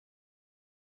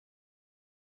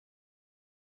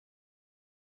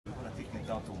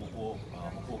down to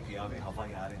Mokuokeawe,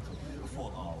 Hawaii Island. It's a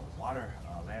beautiful water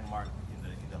landmark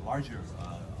in the larger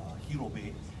Hiro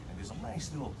Bay. And there's a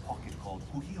nice little pocket called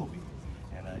Kuhio Bay.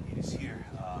 And it is here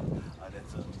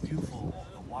that's beautiful.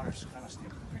 The waters kind of stay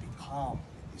pretty calm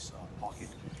in this pocket.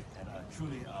 And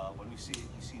truly, when we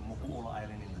see Mokuola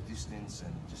Island in the distance,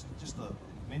 and just the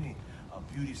many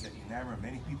beauties that enamor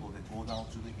many people that go down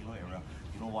to the Hilo area,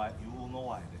 you know why? You will know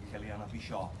why. That Keliana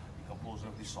Bishaw, the composer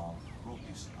of this song, wrote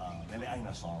this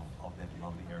Leleaina song of that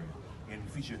lovely area. And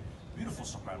we feature beautiful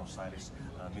soprano stylist,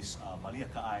 Miss Malia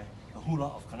Ka'ai, the hula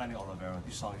of Kanani Olivera.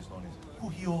 This song is known as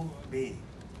Kuhio Bay.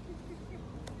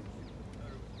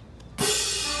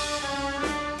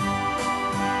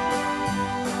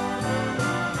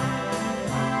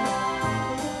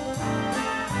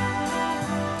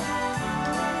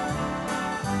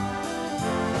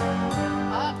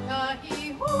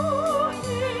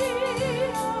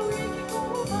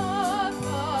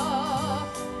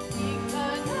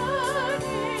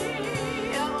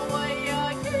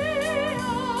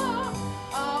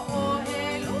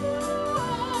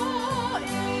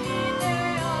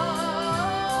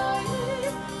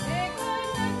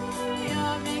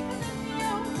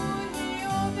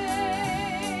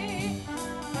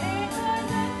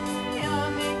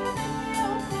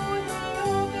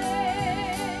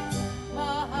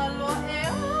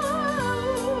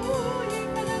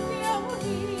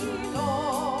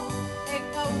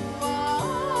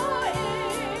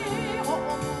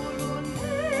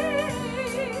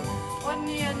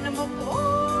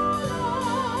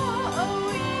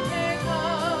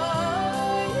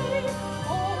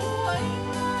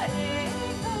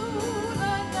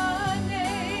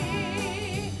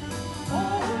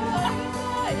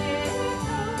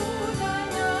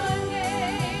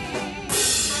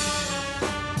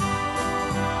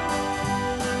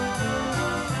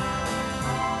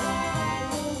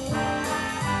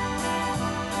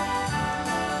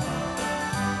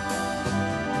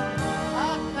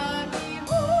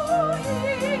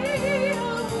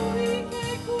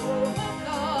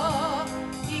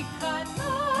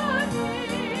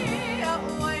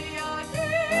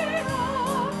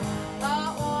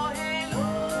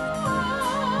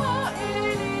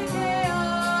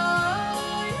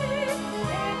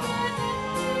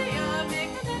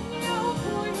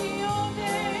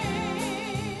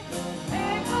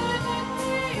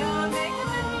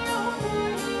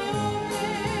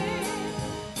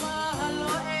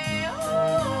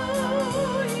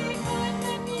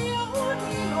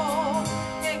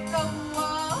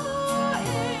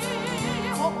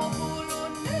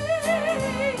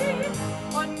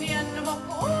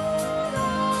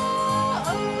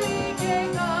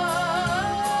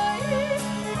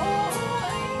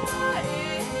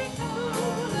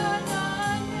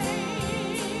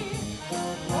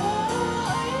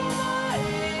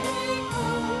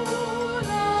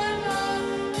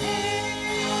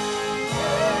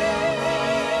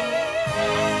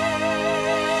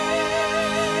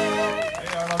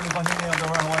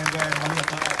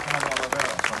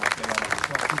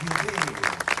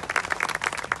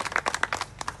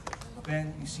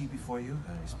 You see before you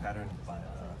is patterned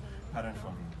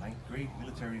from the great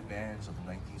military bands of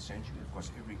the 19th century. Of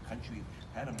course, every country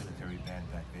had a military band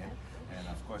back then, and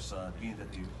of course, being that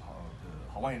the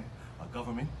Hawaiian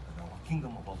government, the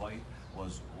Kingdom of Hawaii,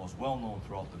 was well known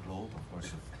throughout the globe. Of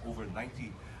course, over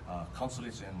 90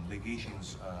 consulates and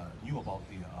legations knew about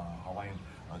the Hawaiian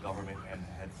government and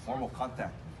had formal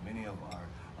contact with many of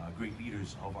our great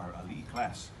leaders of our Ali'i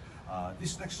class.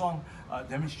 This next song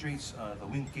demonstrates the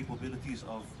wind capabilities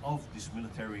of this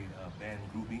military band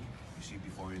grouping. You see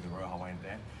before you the Royal Hawaiian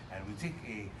Band. And we take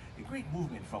a great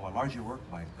movement from a larger work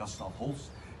by Gustav Holst.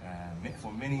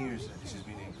 For many years, this has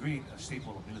been a great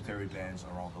staple of military bands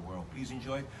around the world. Please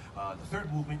enjoy the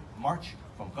third movement, March,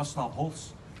 from Gustav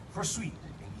Holst, First Suite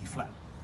in E-flat.